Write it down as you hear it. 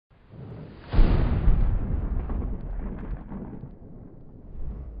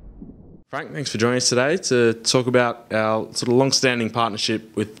Frank, thanks for joining us today to talk about our sort of long-standing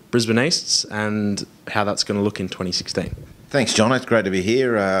partnership with Brisbane Easts and how that's going to look in 2016. Thanks, John. It's great to be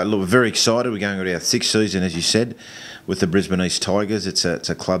here. Look, we're very excited. We're going into our sixth season, as you said, with the Brisbane East Tigers. It's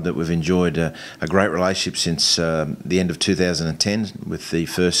a club that we've enjoyed a great relationship since the end of 2010, with the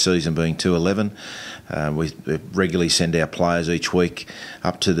first season being 2011. We regularly send our players each week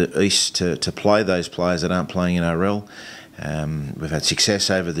up to the East to play those players that aren't playing in RL. We've had success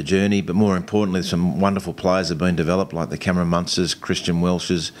over the journey, but more importantly, some wonderful players have been developed, like the Cameron Munsters, Christian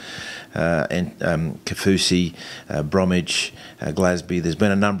Welsh's, and Kafusi, Bromwich, Glasby. There's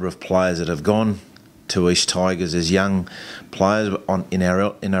been a number of players that have gone to East Tigers as young players in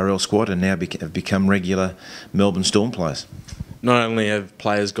our NRL squad, and now have become regular Melbourne Storm players. Not only have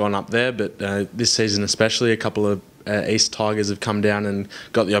players gone up there, but this season especially, a couple of East Tigers have come down and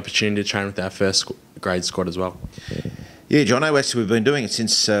got the opportunity to train with our first grade squad as well. Yeah, John, we've been doing it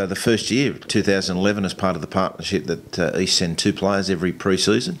since the first year, 2011, as part of the partnership that East send two players every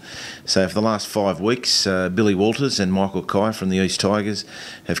pre-season. So for the last 5 weeks, Billy Walters and Michael Kai from the East Tigers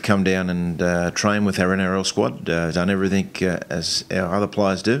have come down and trained with our NRL squad, done everything as our other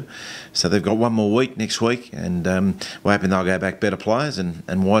players do. So they've got one more week next week, and we're hoping they'll go back better players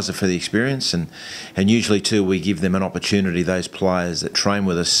and wiser for the experience. And usually too, we give them an opportunity, those players that train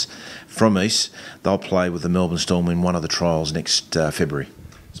with us from East, they'll play with the Melbourne Storm in one of the trials next February.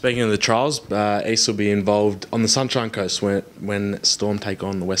 Speaking of the trials, East will be involved on the Sunshine Coast when Storm take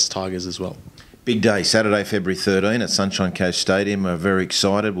on the West Tigers as well. Big day, Saturday, February 13 at Sunshine Coast Stadium. We're very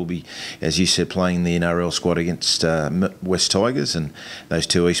excited. We'll be, as you said, playing the NRL squad against West Tigers, and those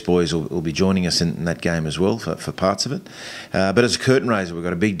two East boys will be joining us in that game as well for parts of it. But as a curtain raiser, we've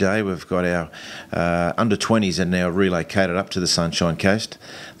got a big day. We've got our under-20s are now relocated up to the Sunshine Coast.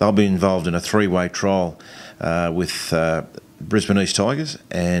 They'll be involved in a three-way trial with Brisbane East Tigers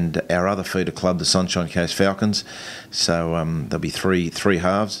and our other feeder club, the Sunshine Coast Falcons. So there'll be three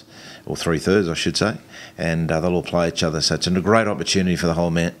halves, or 3/3 I should say, and they'll all play each other. So it's a great opportunity for the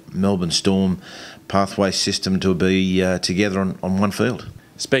whole Melbourne Storm pathway system to be together on one field.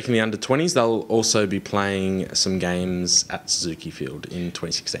 Speaking of the under-20s, they'll also be playing some games at Suzuki Field in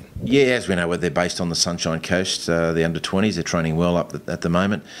 2016. Yeah, as we know, they're based on the Sunshine Coast, the under-20s. They're training well up at the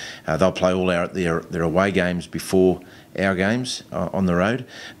moment. They'll play all their away games before our games on the road,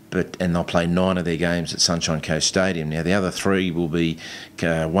 and they'll play 9 of their games at Sunshine Coast Stadium. Now, the other 3 will be,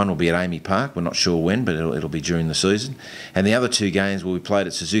 one will be at Amy Park. We're not sure when, but it'll be during the season. And the other 2 games will be played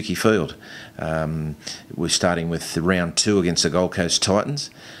at Suzuki Field. We're starting with round 2 against the Gold Coast Titans,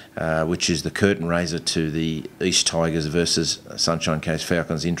 which is the curtain raiser to the East Tigers versus Sunshine Coast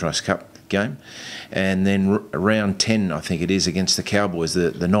Falcons Intrust Cup game. And then round 10, I think it is, against the Cowboys,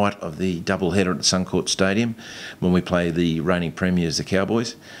 the night of the double header at the Suncorp Stadium, when we play the reigning premiers, the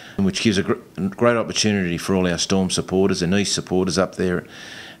Cowboys, which gives a great opportunity for all our Storm supporters and East supporters up there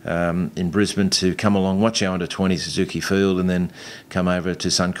in Brisbane to come along, watch our under-20 Suzuki Field, and then come over to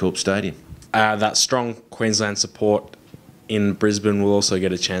Suncorp Stadium. That strong Queensland support in Brisbane will also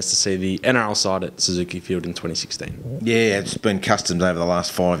get a chance to see the NRL side at Suzuki Field in 2016. Yeah, it's been customs over the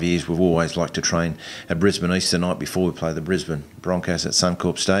last 5 years. We've always liked to train at Brisbane East the night before we play the Brisbane Broncos at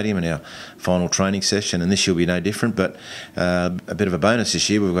Suncorp Stadium in our final training session, and this year will be no different, but a bit of a bonus this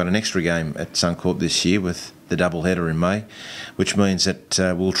year. We've got an extra game at Suncorp this year with the double header in May, which means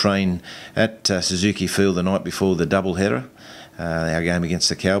that we'll train at Suzuki Field the night before the double header, our game against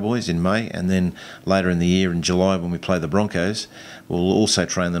the Cowboys in May, and then later in the year in July when we play the Broncos, we'll also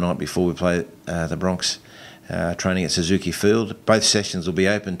train the night before we play the Bronx, training at Suzuki Field. Both sessions will be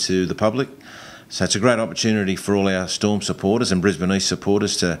open to the public, so it's a great opportunity for all our Storm supporters and Brisbane East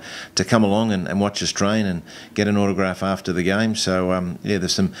supporters to come along and watch us train and get an autograph after the game. So yeah,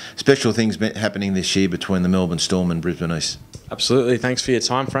 there's some special things happening this year between the Melbourne Storm and Brisbane East. Absolutely. Thanks for your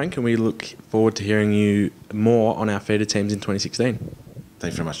time, Frank, and we look forward to hearing you more on our feeder teams in 2016.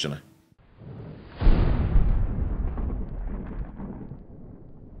 Thanks very much, Johnny.